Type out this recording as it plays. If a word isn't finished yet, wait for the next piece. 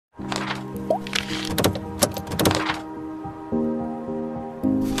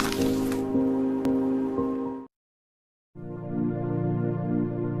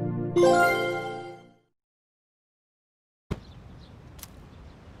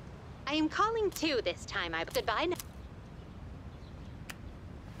I am calling too this time. Goodbye.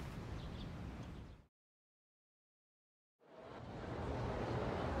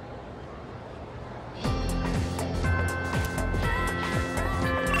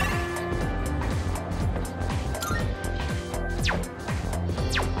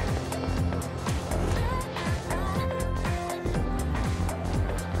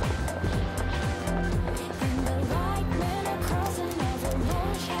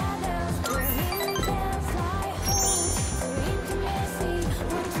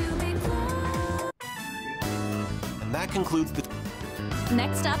 That concludes the...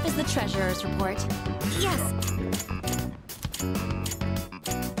 Next up is the Treasurer's Report. Yes.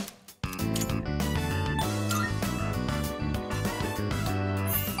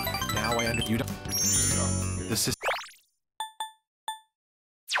 Now I understand. The system...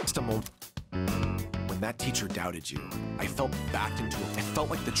 When that teacher doubted you, I felt backed into it. I felt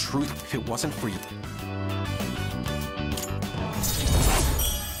like the truth, if it wasn't for you...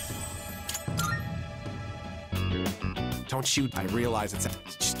 Don't shoot. I realize it's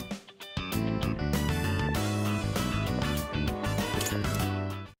just...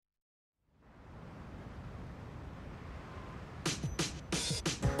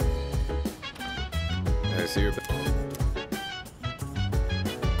 I see your...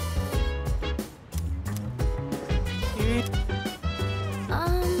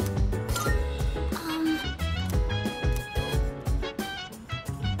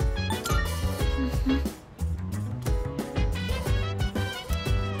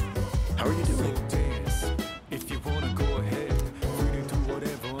 How are you doing? If you wanna go ahead, free to do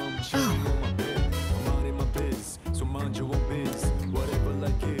whatever. I'm chilling on my bed. I'm minding my biz, so mind your own biz. Whatever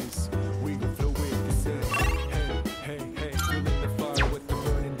like is, we gon' flow with the set. Hey, hey, hey, feeling the fire with the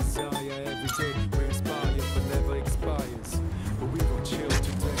burning desire. Every day we inspire, but never expires. But we gon' chill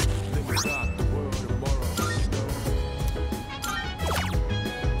today, live without the world tomorrow. You know.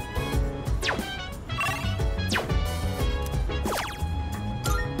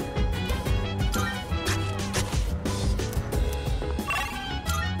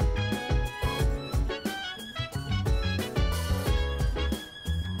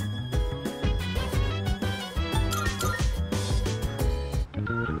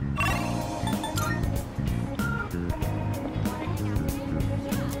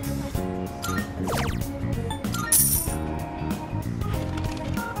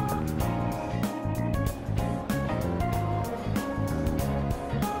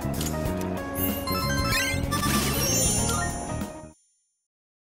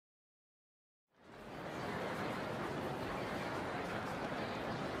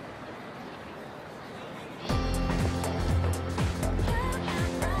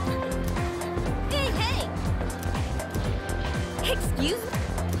 Excuse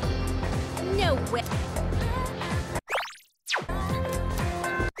me? No way.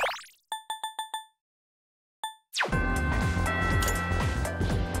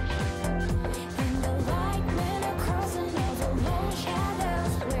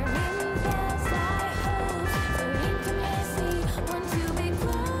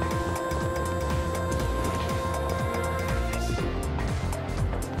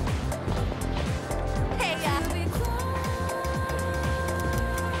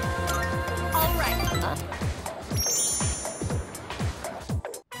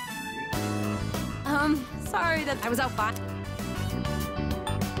 Sorry that I was out by.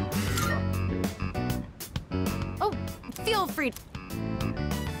 Oh, feel free.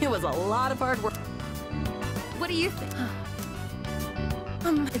 It was a lot of hard work. What do you think?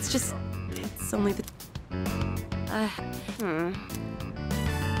 It's only the...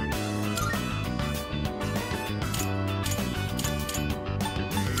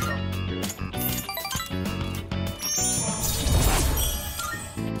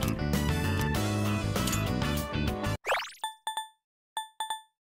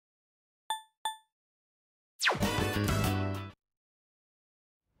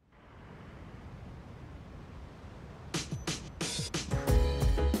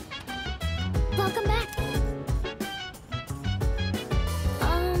 Welcome back.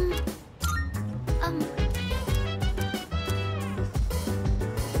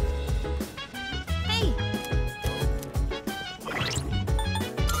 Hey.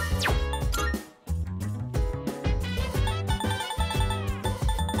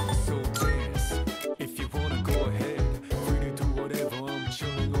 So dance, if you wanna go ahead, free to do whatever. I'm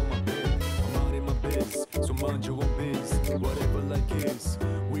chilling on my bed, I'm minding my biz, so mind your own biz. Whatever like is,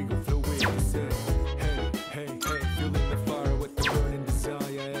 we gon' flow with the set. Hey, hey, hey, feeling the fire with the burning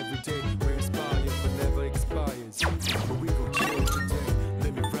desire. Every day we inspire, but never expires. But we gon' chill today,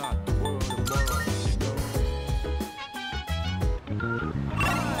 let me rock the world.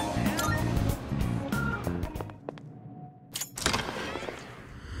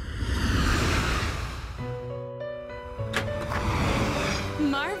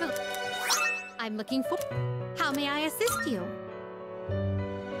 Marvelous. I'm looking for... How may I assist you?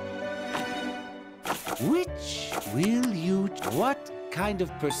 Which will you... What kind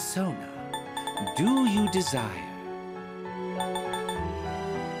of persona do you desire?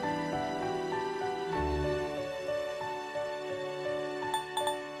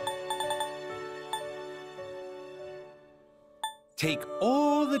 Take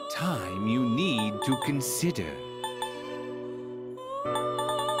all the time you need to consider.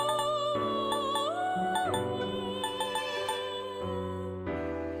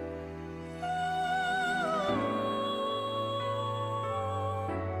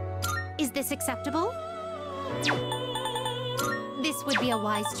 Is this acceptable? This would be a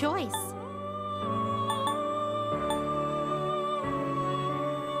wise choice.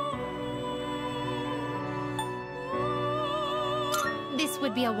 This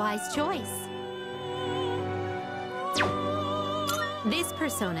would be a wise choice. This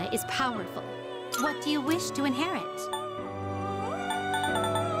persona is powerful. What do you wish to inherit?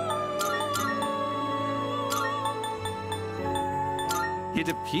 It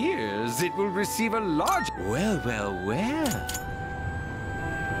appears it will receive a large... Well, well, well.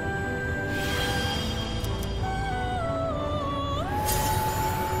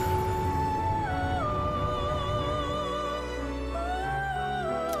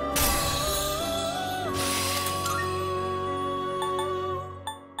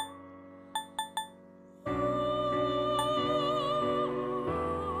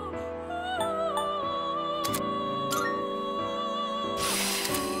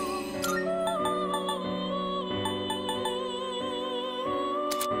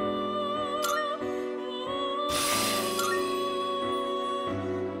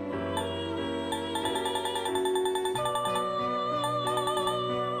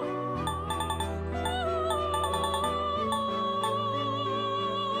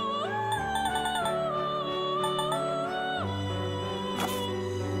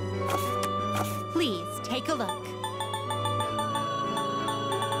 Please, take a look.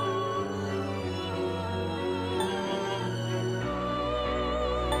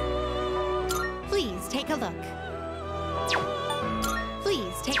 Please, take a look.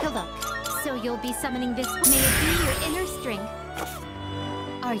 Please, take a look. So you'll be summoning this... May it be your inner strength.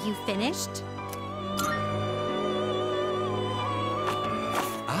 Are you finished?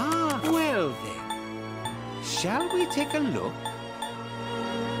 Ah, well then. Shall we take a look?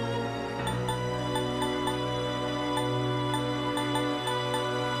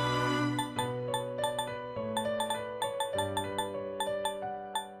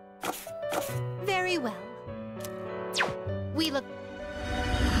 Very well. We look...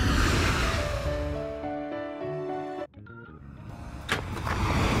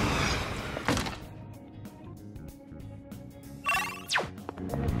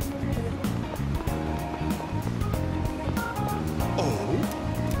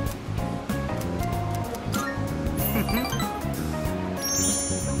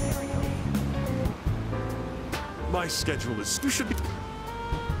 My schedule is... You should be...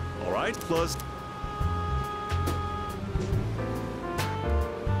 All right, plus...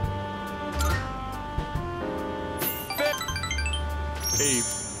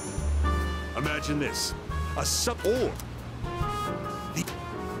 Imagine this. A sub... Or... The...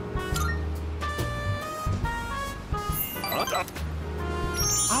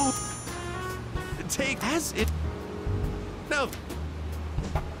 I'll... Take as it... No.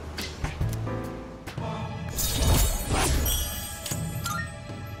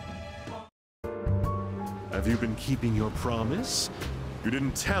 Have you been keeping your promise? You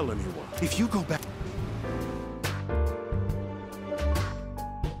didn't tell anyone. If you go back...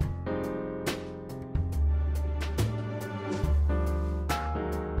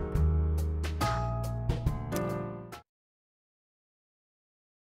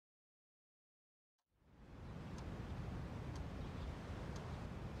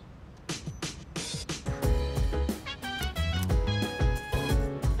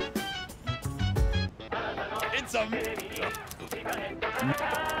 It's a...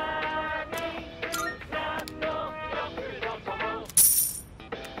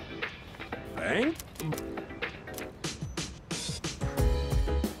 Thank...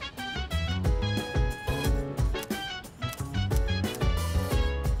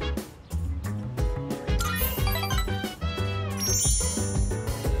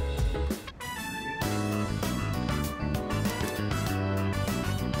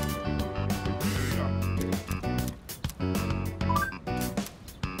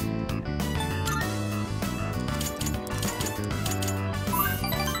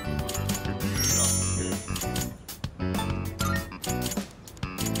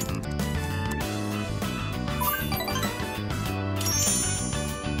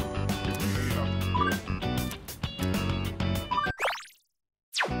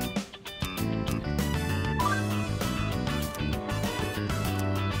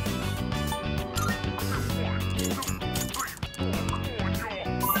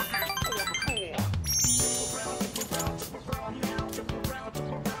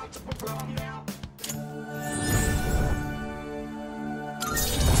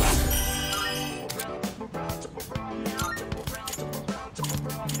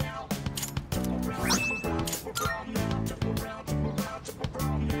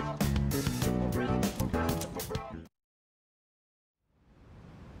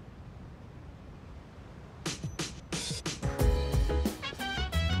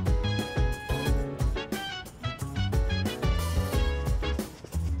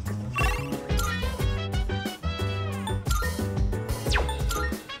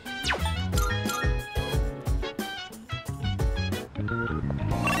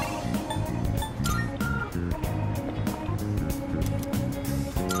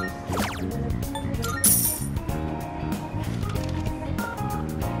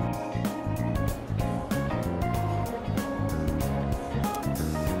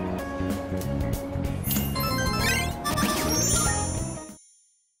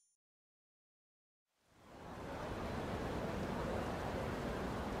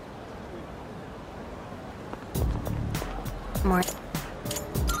 more.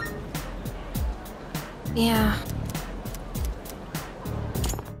 Yeah.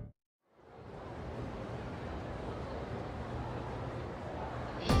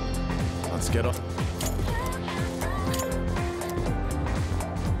 Let's get up.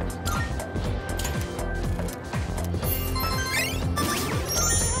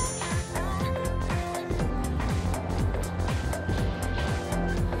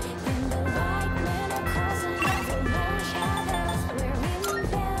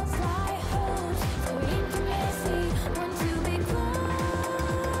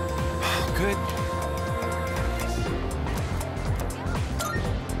 Good.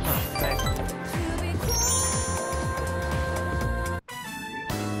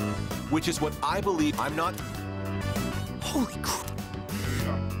 Which is what I believe. I'm not. Holy crap.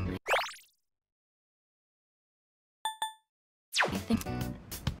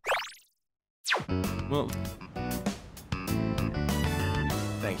 Well,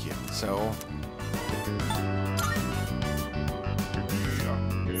 Thank you. So.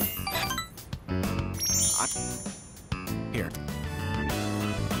 Here.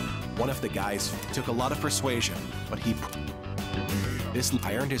 One of the guys took a lot of persuasion, but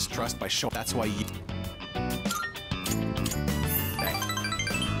I earned his trust by showing. That's why you.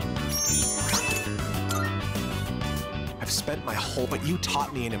 I've spent my whole, but you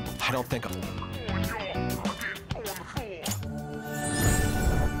taught me an. I don't think.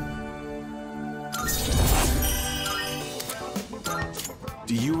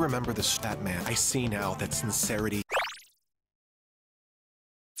 Do you remember that man? I see now that sincerity.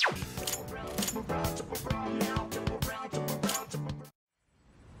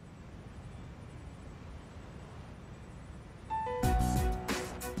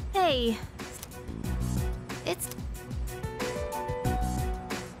 Hey. It's...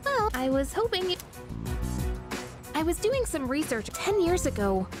 Well, I was hoping you... I was doing some research 10 years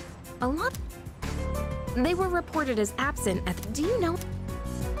ago. A lot... They were reported as absent at... Do you know...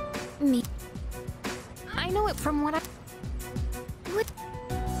 Me? I know it from what I... What...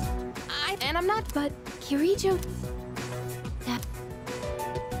 And I'm not, but... Kirijo... That...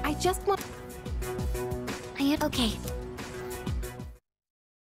 I just want... Okay.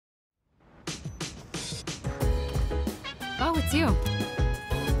 Oh, it's you.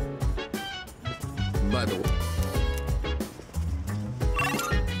 by the way.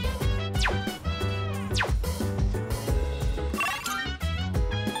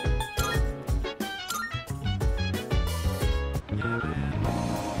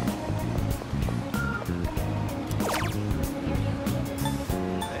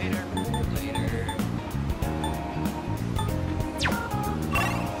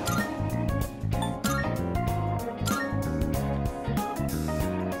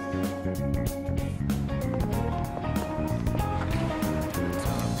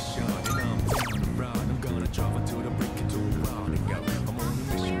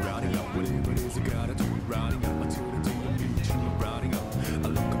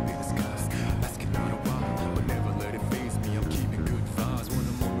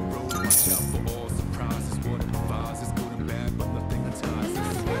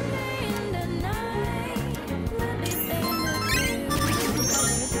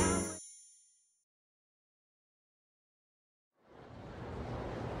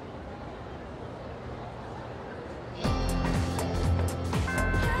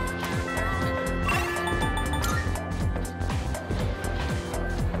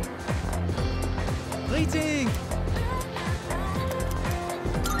 Waiting!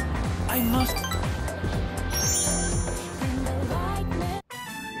 I must...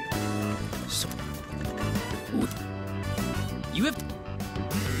 So... You have...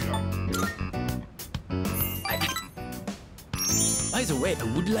 By the way, I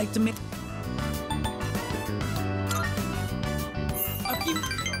would like to make...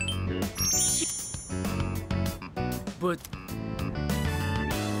 But...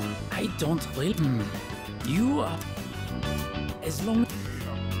 I don't really... You are... As long...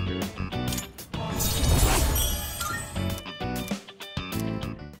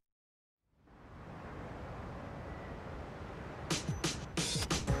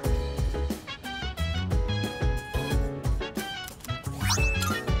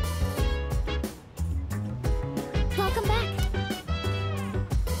 Welcome back.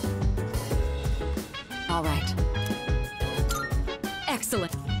 All right.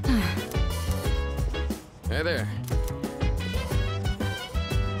 Excellent. Hey there.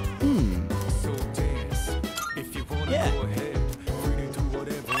 So dance. If you wanna Yeah. go ahead, free to do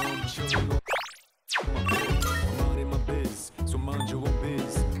whatever. I'm chilling on my bed. I'm out in my biz, so mind your own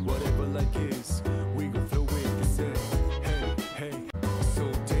biz. Whatever like is, we gon' flow with the set. Hey,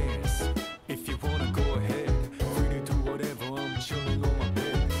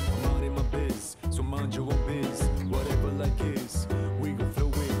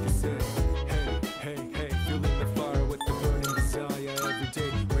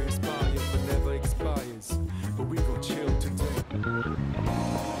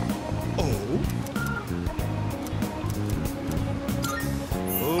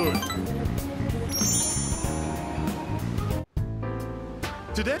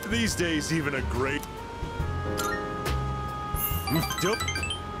 today. These days, even a great... Dope.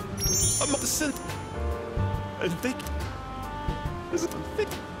 I'm the sin. And think...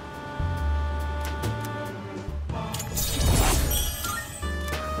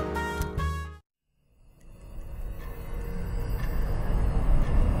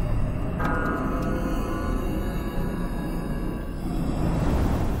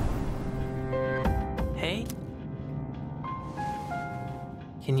 Hey?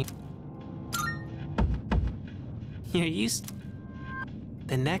 Can you... You're used...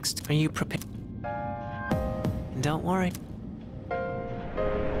 The next, are you prepared? Don't worry.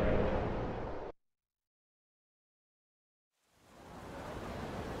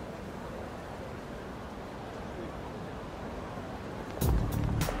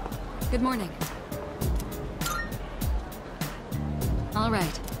 Good morning. All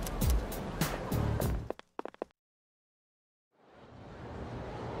right.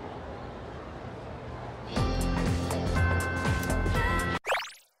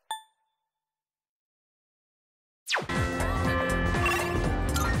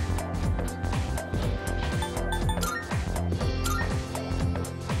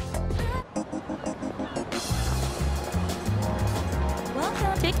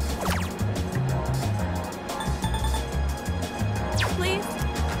 Welcome. Please.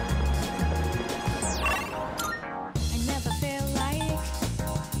 I never feel like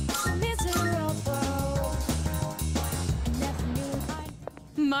miserable. Never knew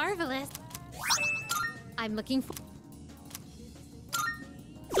Marvelous. I'm looking for...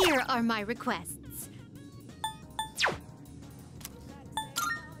 Here are my requests.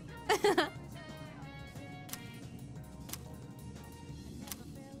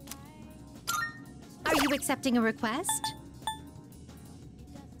 Are you accepting a request?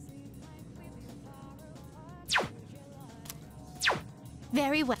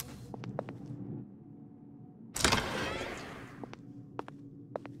 Very well.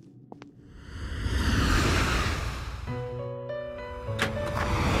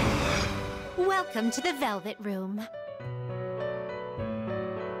 Welcome to the Velvet Room.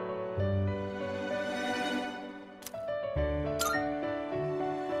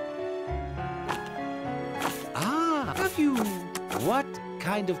 Ah, have you... What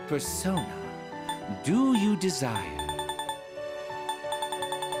kind of persona do you desire?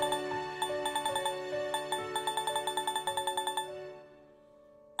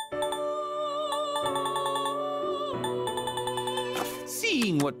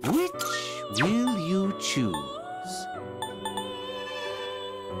 Seeing which will you choose?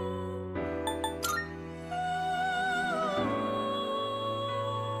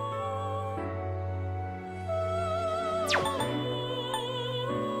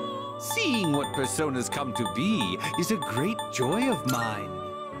 Seeing what personas come to be is a great joy of mine.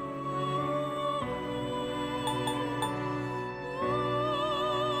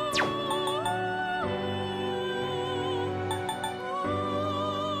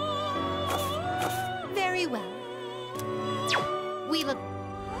 Very well. We look...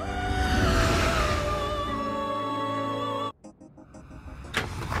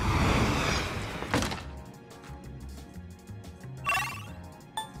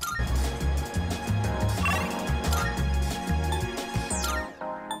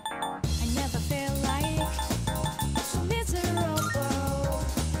 I never feel like miserable.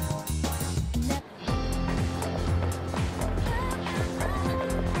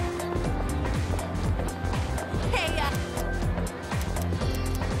 Hey,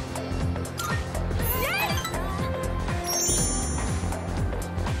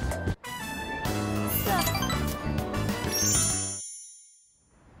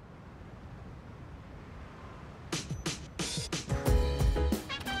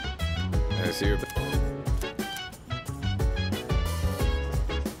 I see your...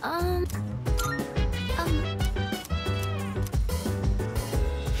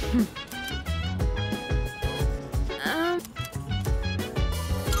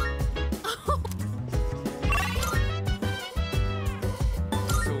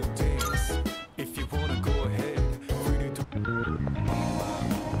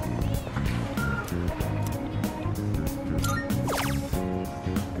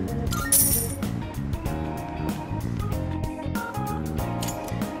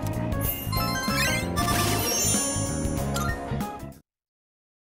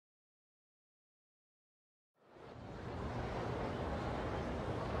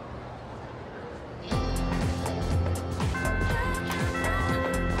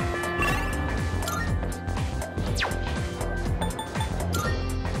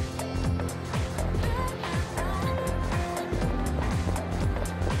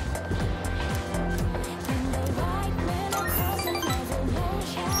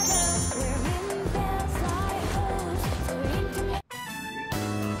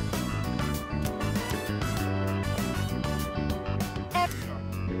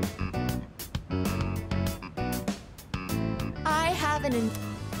 an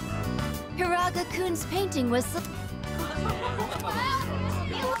Hiraga-kun's painting was so...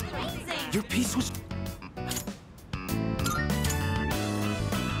 amazing! Your piece was...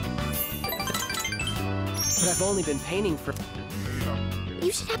 But I've only been painting for...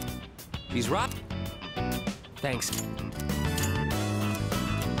 You should have... He's right. Thanks.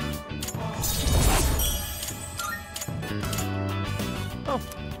 Oh.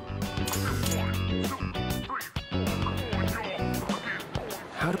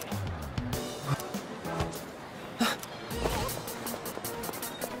 How do...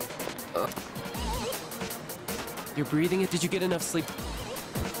 You're breathing it? Did you get enough sleep?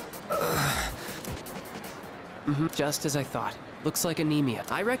 Just as I thought. Looks like anemia.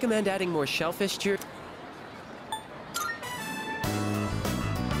 I recommend adding more shellfish to your...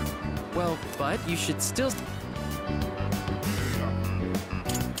 Well, but you should still...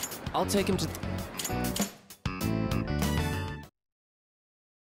 I'll take him to...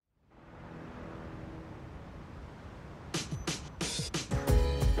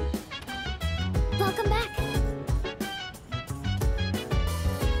 Welcome back.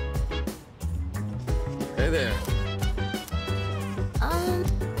 Hey there.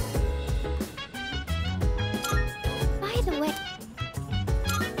 By the way...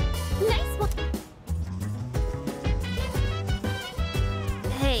 Nice one.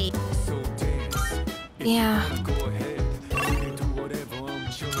 Hey. So dance. If Yeah. you wanna go ahead, you can do whatever. I'm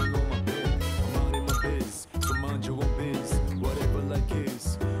chilling on my bed. I'm minding my biz, so mind your own biz. Whatever like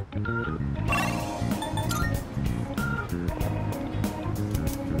is.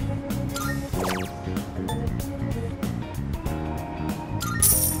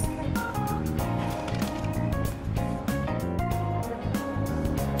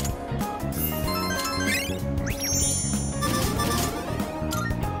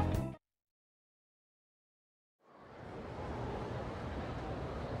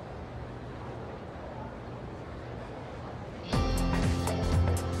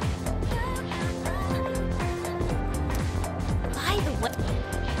 By the way...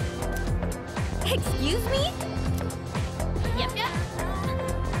 Excuse me? Yep, yep.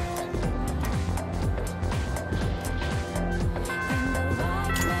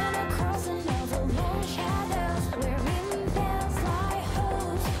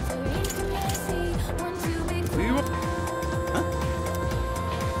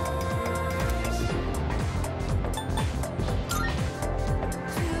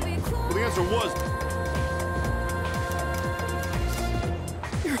 Well, the answer was...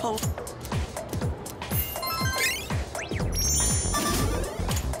 You're all...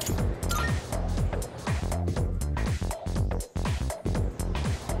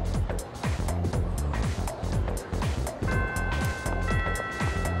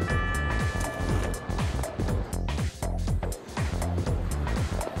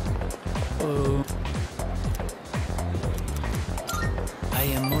 Oh. I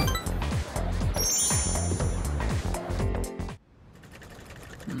am more...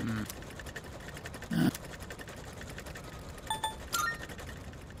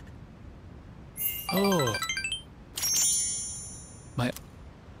 Oh. My...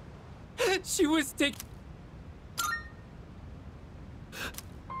 She was taking...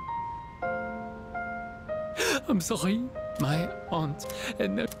 I'm sorry. My aunt.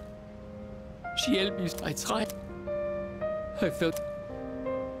 And she helped me. I tried. I felt...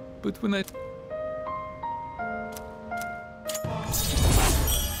 But when I...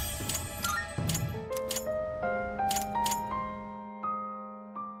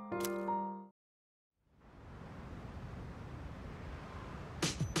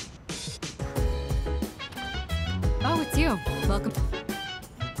 Oh, it's you. Welcome.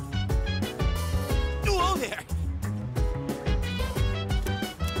 Hello there!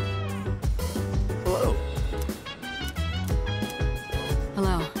 Hello.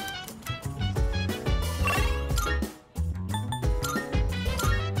 Hello.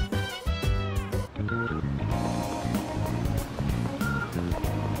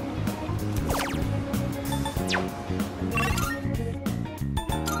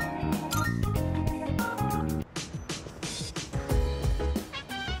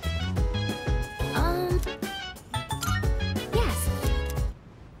 Yes.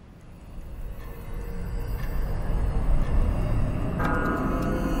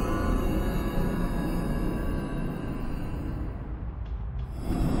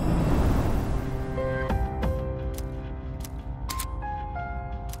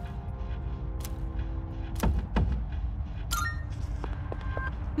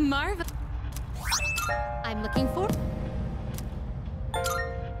 Marva. I'm looking for...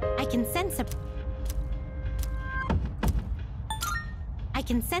 I can sense a...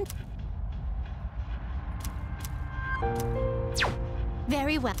 can sense.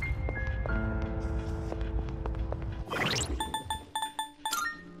 Very well.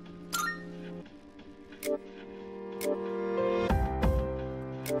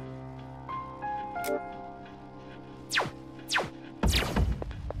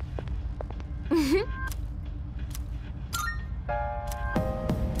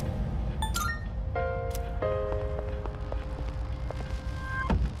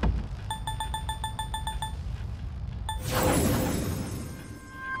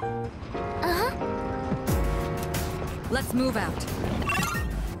 Let's move out.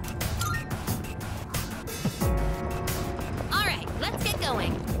 All right, let's get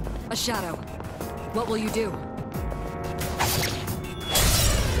going. A shadow. What will you do?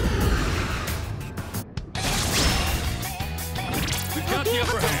 We've got the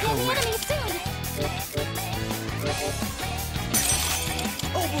upper hand. We'll be able to kill the enemy soon.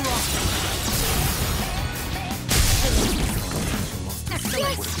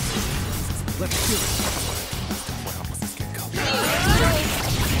 Let's do it.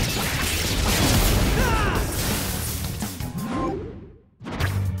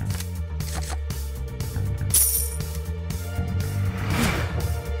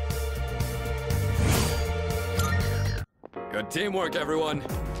 Good teamwork, everyone.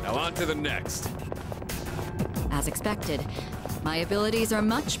 Now on to the next. As expected, my abilities are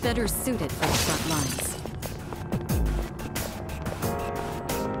much better suited for the front lines.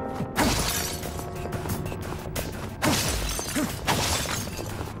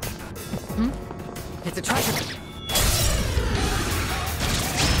 It's a treasure.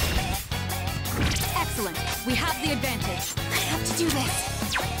 Excellent. We have the advantage. I have to do this.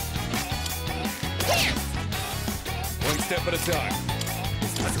 One step at a time.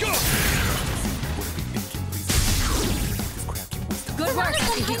 Let's go! Good work, I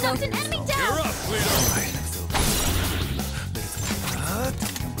Akihiko. knocked an enemy down. You're up, Leader.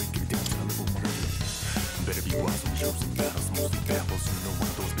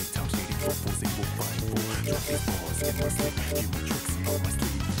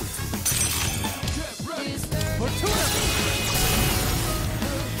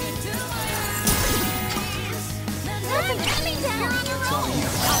 Knocked an enemy down.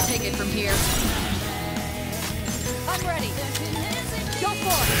 I'll take it from here. I'm ready. Go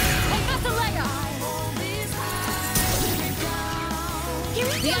for it. Take us a leg up. Here we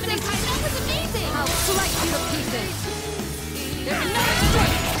The go. enemy That was amazing. I'll slice you to pieces. There's another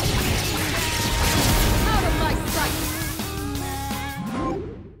strike. Out of my sight.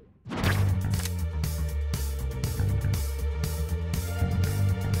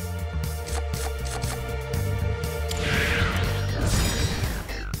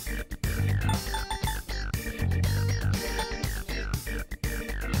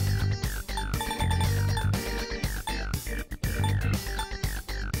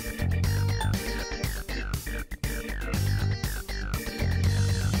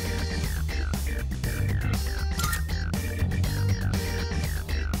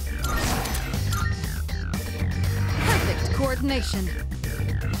 Perfect coordination.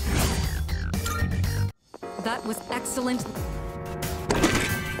 That was excellent.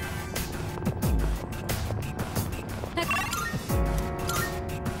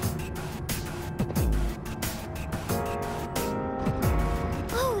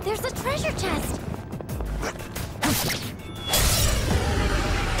 Oh, there's a treasure chest.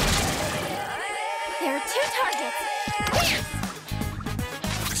 There are 2 targets.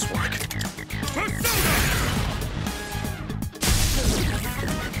 This work.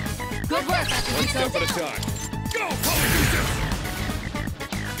 Good work, One Akihiko. step at a time. Go, Polyjuice!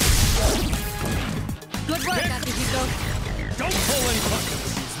 Good work, Akihiko. Don't pull any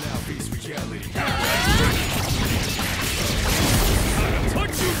punches. Now face reality. I'll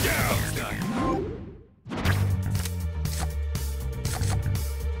put you down!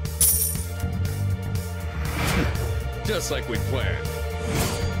 Just like we planned.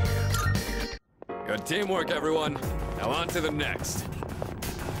 Good teamwork, everyone. Now on to the next.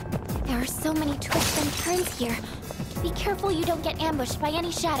 There are so many twists and turns here. Be careful you don't get ambushed by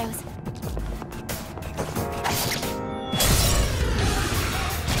any shadows.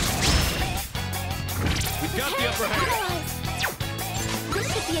 We've got the upper hand. Paralyzed. This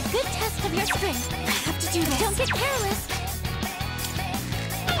should be a good test of your strength. I have to do this. Don't get careless.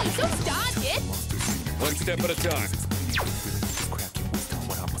 Hey, don't dodge it. One step at a time.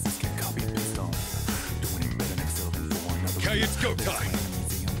 Okay, it's go time.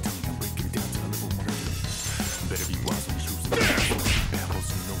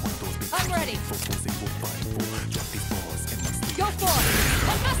 I'm ready. Go for it.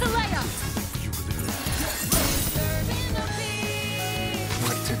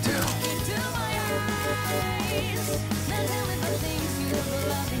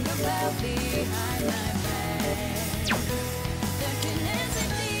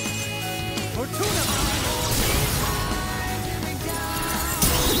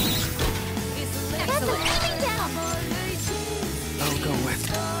 I'll go with.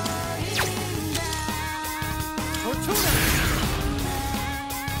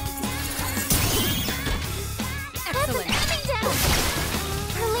 Excellent. Coming down.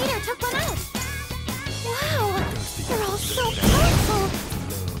 Her leader took one out. Wow, they're all so powerful.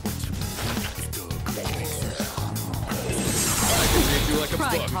 Make you like a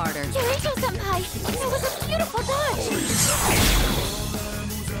Try bug. harder. Kirito-senpai, that was a beautiful dodge.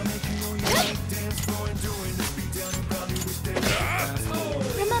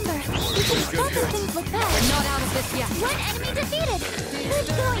 Remember, you can start when things look bad. We're not out of this yet. One enemy defeated. Good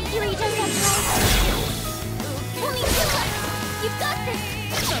going, Kirito-senpai. Only two left. You've got this.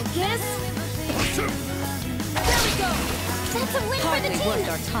 Focus. There we go. That's a win for Hardly the team. worth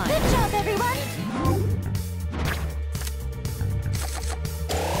our time. Good job, everyone.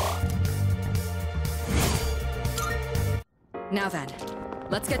 Now then,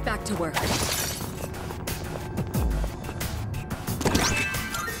 let's get back to work.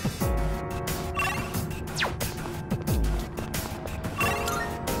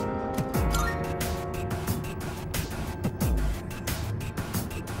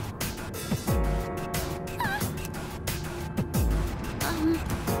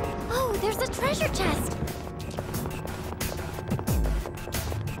 Oh, there's a treasure chest.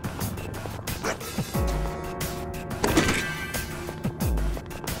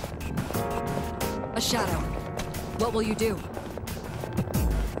 A shadow. What will you do?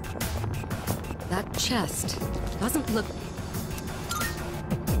 That chest doesn't look...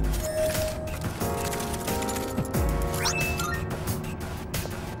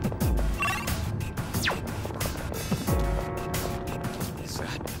 Is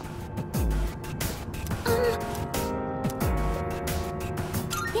that?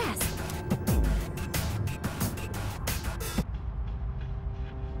 Yes.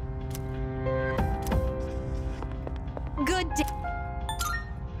 Good day.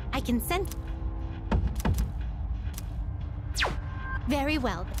 I can sense. Very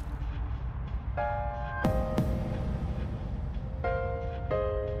well.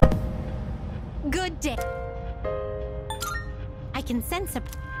 Good day. I can sense a.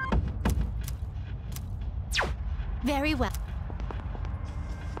 Very well.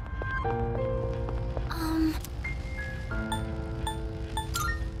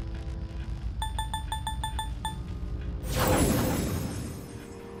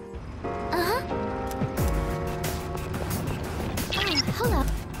 Hello.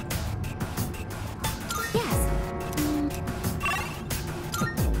 Yes.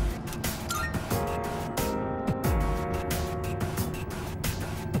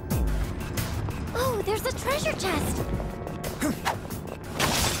 Oh, there's a treasure chest.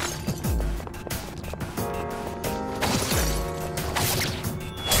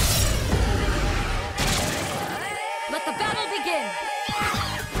 Let the battle begin!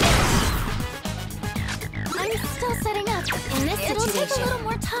 I'm still setting up. In this It'll take a little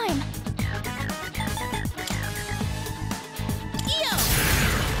more time.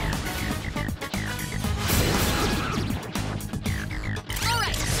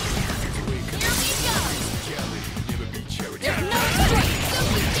 Alright! Here we go! Never be charity. There's no strength! So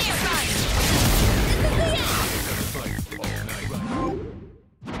we can't run! This is the end! Fight all night.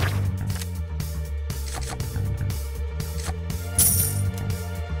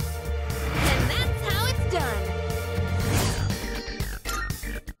 And that's how it's done.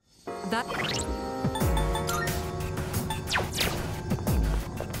 That...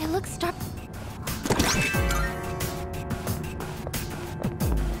 It looks stark.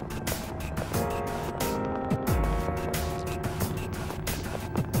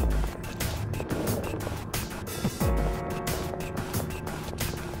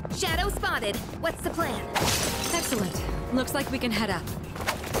 Shadow spotted. What's the plan? Excellent. Looks like we can head up.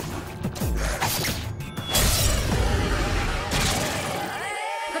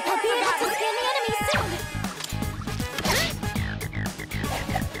 I'll be able to scan the enemy soon.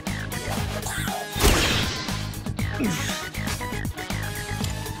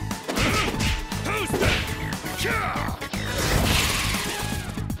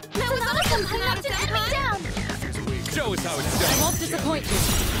 That was awesome! I knocked an enemy down! Show us how it's I done. won't disappoint you.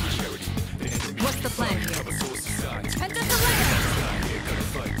 What's the plan here?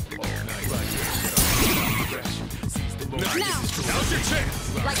 Nice. Now's your chance.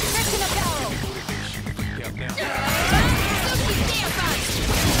 Like fish in a barrel!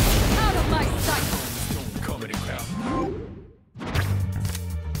 Out of my sight!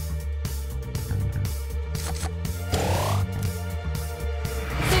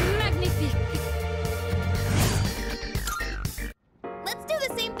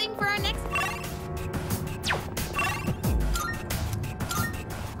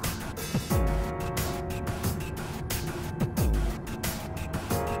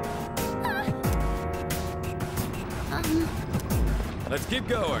 keep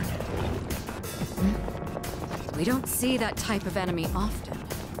going. We don't see that type of enemy often.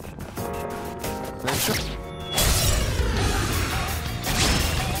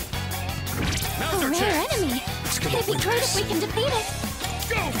 A rare enemy. It'd be great if we can defeat it.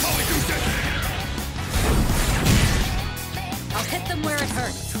 Go, Polygoose! I'll hit them where it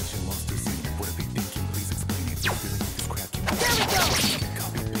hurts. There we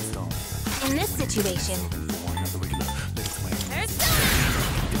go. In this situation, Persona!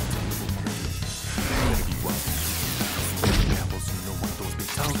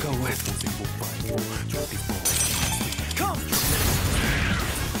 I'll go with. Come!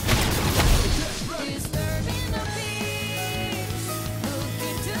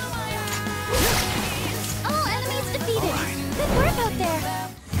 All enemies defeated. Good work out there.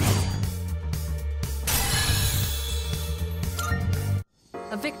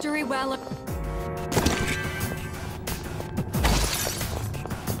 A victory well.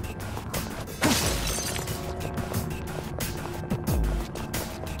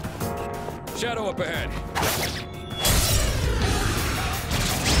 Shadow up ahead.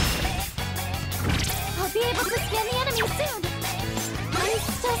 I'll be able to scan the enemy soon. I'm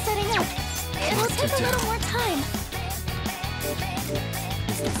still setting up. It'll take a little more time.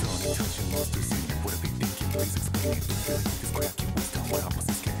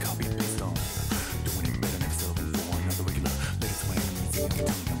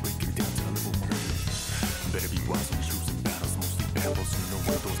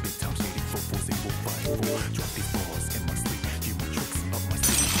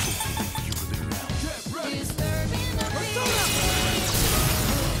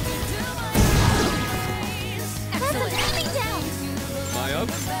 Pressure's coming down. Am I up?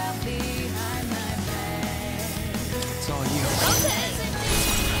 It's all you. Okay.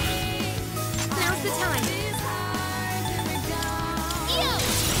 Now's the time. Yo!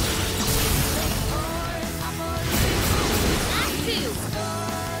 Act 2.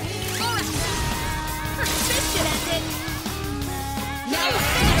 Alright. This should end it. Now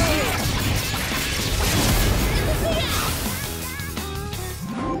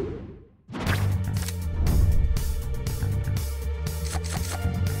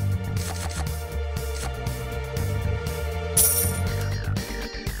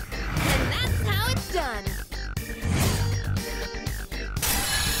And that's how it's done.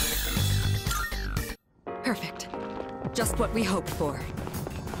 Perfect. Just what we hoped for.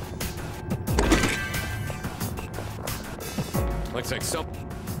 Looks like some.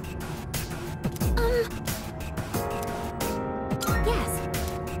 Yes.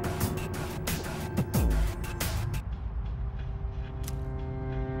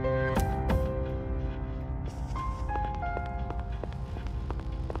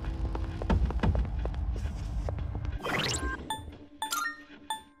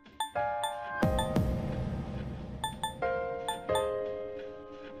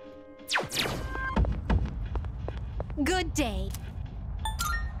 Good day.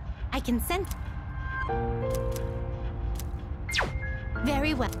 I can sense.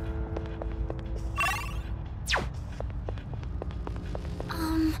 Very well.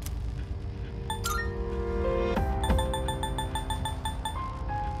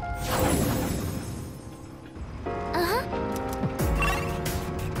 Uh-huh.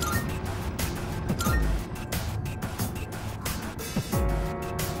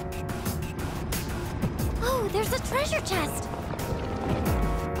 Oh, there's a treasure chest.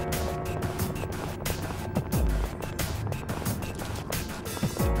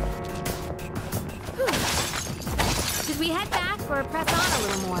 Should we head back or press on a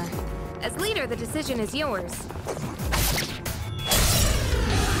little more? As leader, the decision is yours.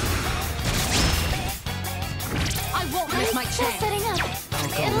 I won't miss my Still chance. setting up.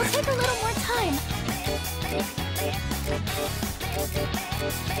 It'll take a little more time.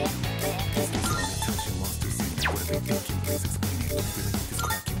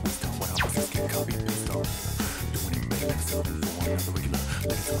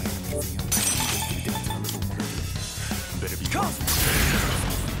 Come!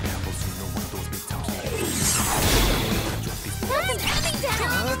 That's coming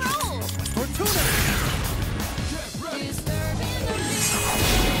down. Roll. Fortuna!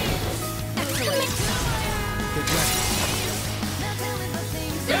 Get ready.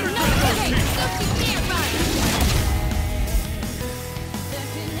 There's no escape, so stand by.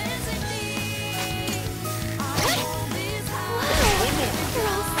 Wow, you're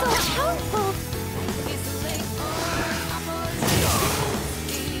all so powerful.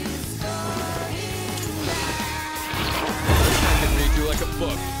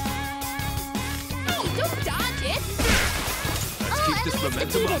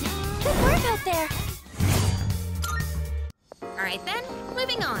 constituted. Good work out there. All right then,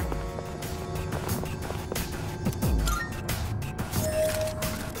 moving on.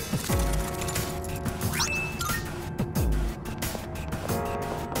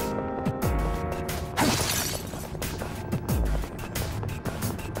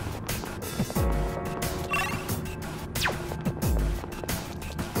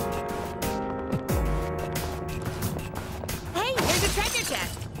 Hey, there's a treasure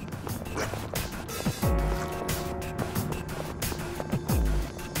chest.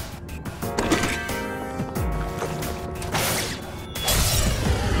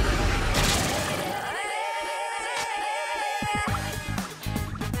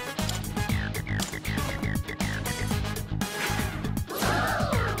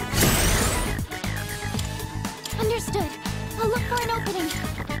 Understood. I'll look for an opening.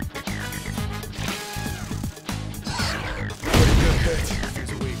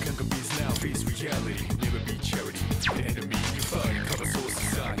 Feels away, conquer beats now, face reality. Never be charity. The enemy you fight, cover soul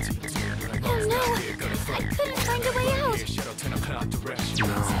society. Oh no! I couldn't find a way out. Shadow 10 o'clock direction.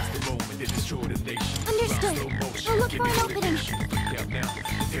 The moment they destroy the nation. Understood. I'll look for an opening. Out now,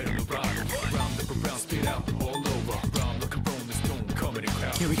 get on the ride. Round up around, spit out all over. Round like a rolling stone, coming in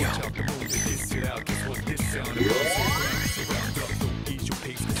crowd. Here we go. Watch out the moon, they diss it out. Guess what this sound is? Surround up, don't ease your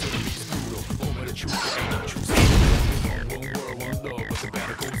pace, cause it's brutal. Moment of truth, there ain't no truth. One world, one love, but the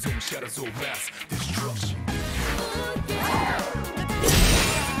battle goes on. Shadows all mass, destruction.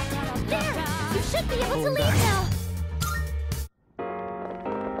 There! You should be able to leave now.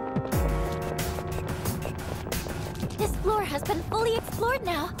 This floor has been fully explored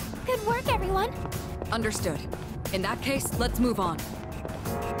now. Good work, everyone. Understood. In that case, let's move on.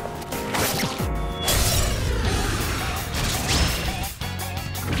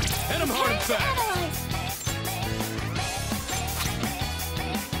 Hit him hard and Time to fast. analyze.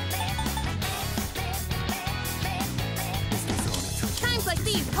 Times like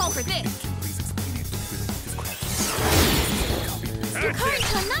these call for this. Hurry,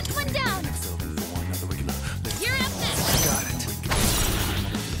 knock one down. You're up next. Got it.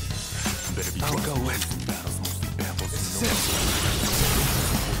 I'll go with.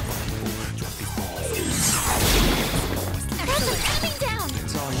 There's an enemy down.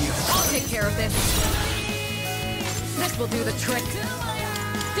 It's all you. I'll take care of this. This will do the trick. Do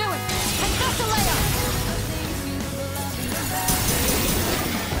it! And that's the layup!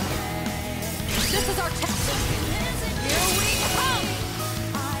 This is our test. Here we come!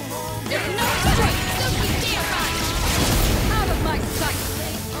 There's no choice! Don't you dare run! Out of my sight!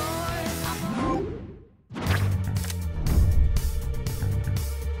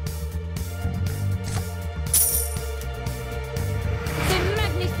 C'est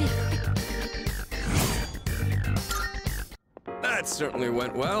magnifique. That certainly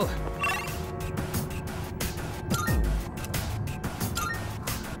went well.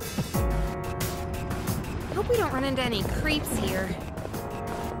 Hope we don't run into any creeps here.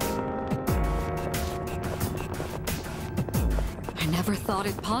 I never thought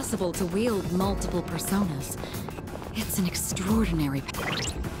it possible to wield multiple personas. It's an extraordinary power.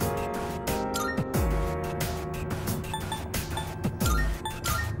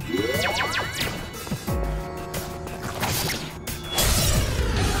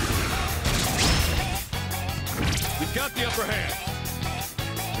 We've got the upper hand.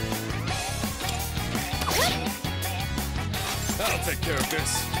 I'll take care of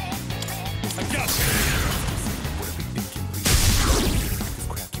this. I got you.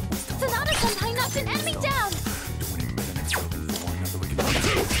 Sonata Senpai knocked an enemy down.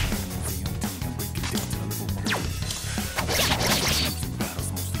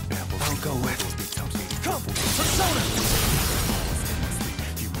 I'll go with. Come, Persona.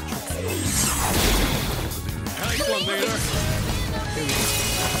 Nice one, leader.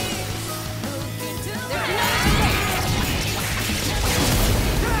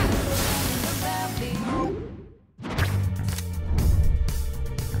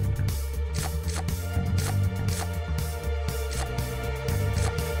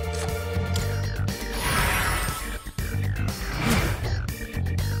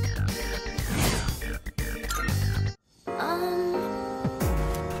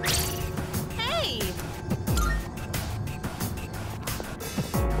 Hey!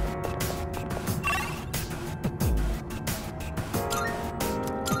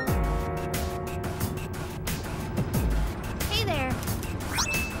 Hey there.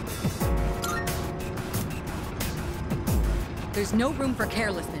 There's no room for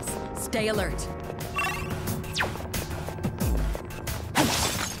carelessness. Stay alert.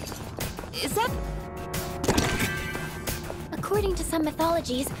 Is that... According to some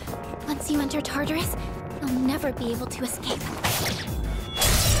mythologies, once you enter Tartarus, you'll never be able to escape.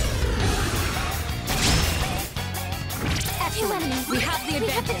 Two enemies. We have the We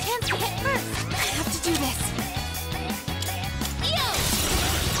have the advantage. chance to hit first. I have to do this. Yo!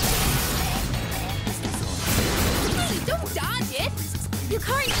 Hey, don't dodge it!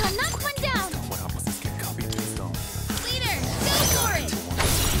 Yukari-chan, knock one down! Leader, go for it!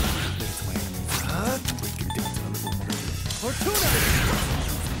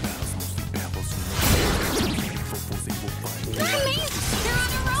 Amazing! They're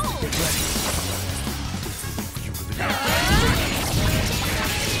on a roll!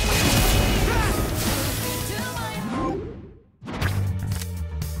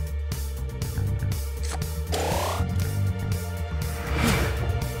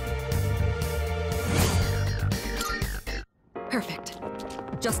 Perfect.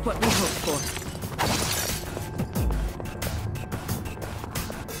 Just what we hoped for.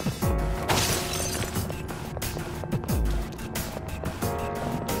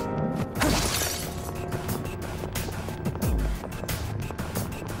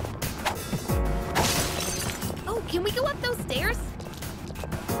 Oh, can we go up those stairs?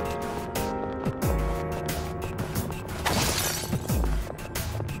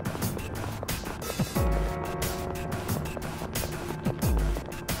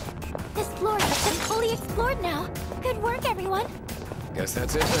 This floor has been fully explored now. Good work, everyone. Guess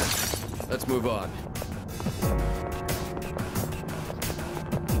that's it then. Let's move on.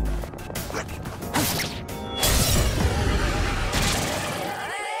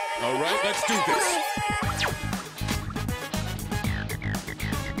 All right, let's do this.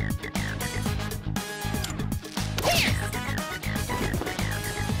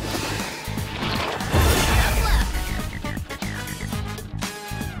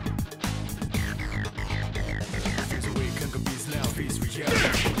 There's a way conquer beats now, face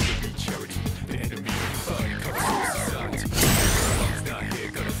reality. Be charity. The enemy fight, cover society. It's not here,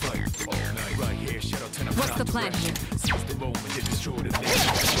 gonna fight all night. Right here, shadow 10 o'clock. What's the plan here? Seize the moment, they destroy the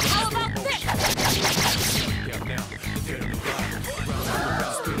nation. How about this? Yeah, now, get on the ride. Round up,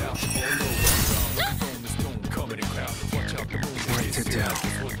 round, spit out, all over. Round, from the stone, coming in crowd. Watch out, the moon. Write it down.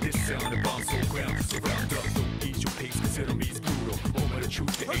 For this sound, the bombs on ground. So round up, don't ease your pace, cause enemy's brutal. Moment of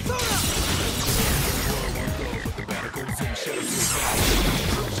truth, the hate.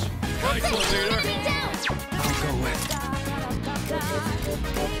 Nice one, leader. Enemy down! I'll go in.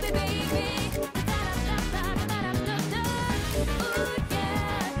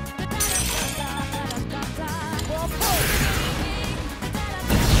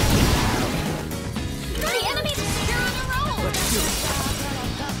 The enemy! You're on a roll! Let's do it.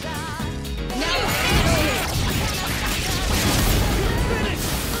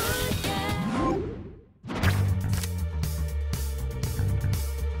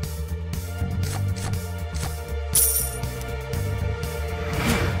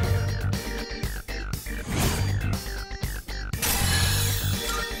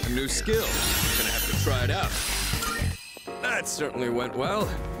 A new skill. Gonna have to try it out. That certainly went well.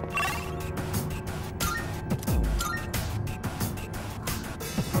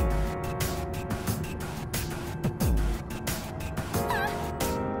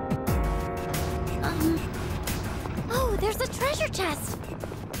 Oh, there's a treasure chest!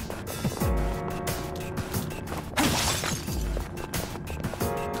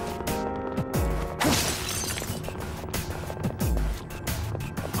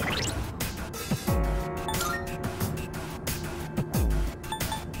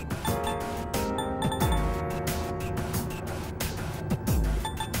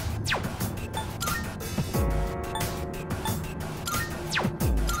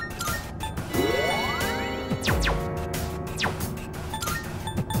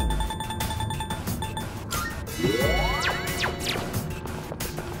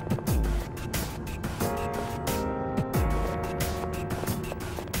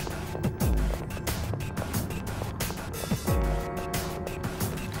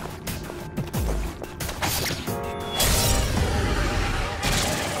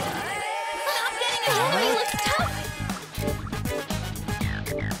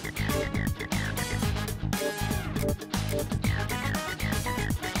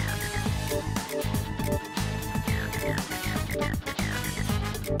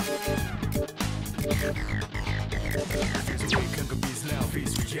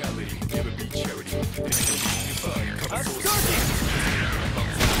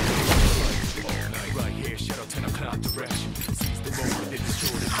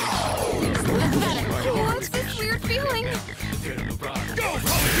 What's this weird feeling?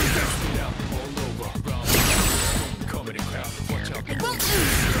 Coming in crowd.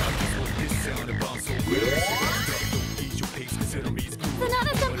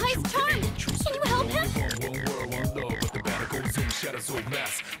 so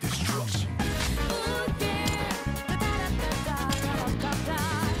mass destruction. There!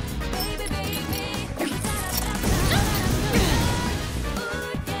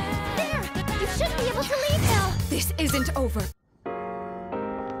 You should be able to leave now! This isn't over.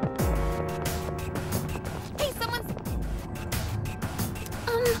 Hey, someone's...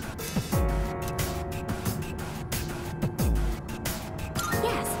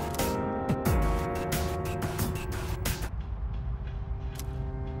 Yes.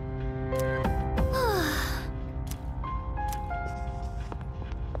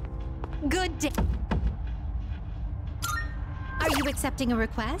 Good day. Are you accepting a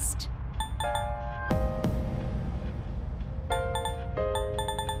request?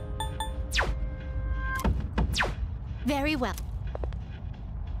 Very well.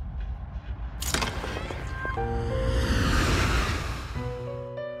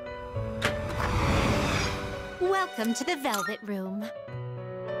 Welcome to the Velvet Room.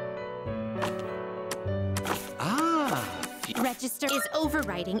 Register is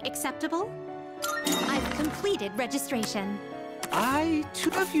overriding acceptable? I've completed registration. I too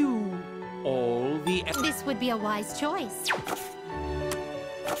have you. All the... This would be a wise choice.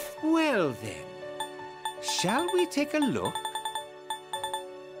 Well then, shall we take a look?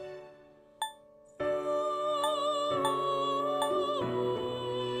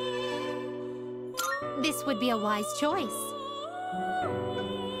 This would be a wise choice.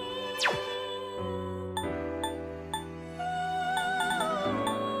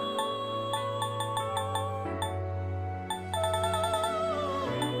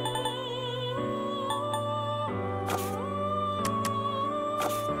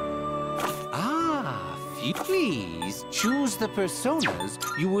 Please choose the personas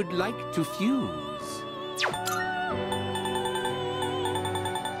you would like to fuse.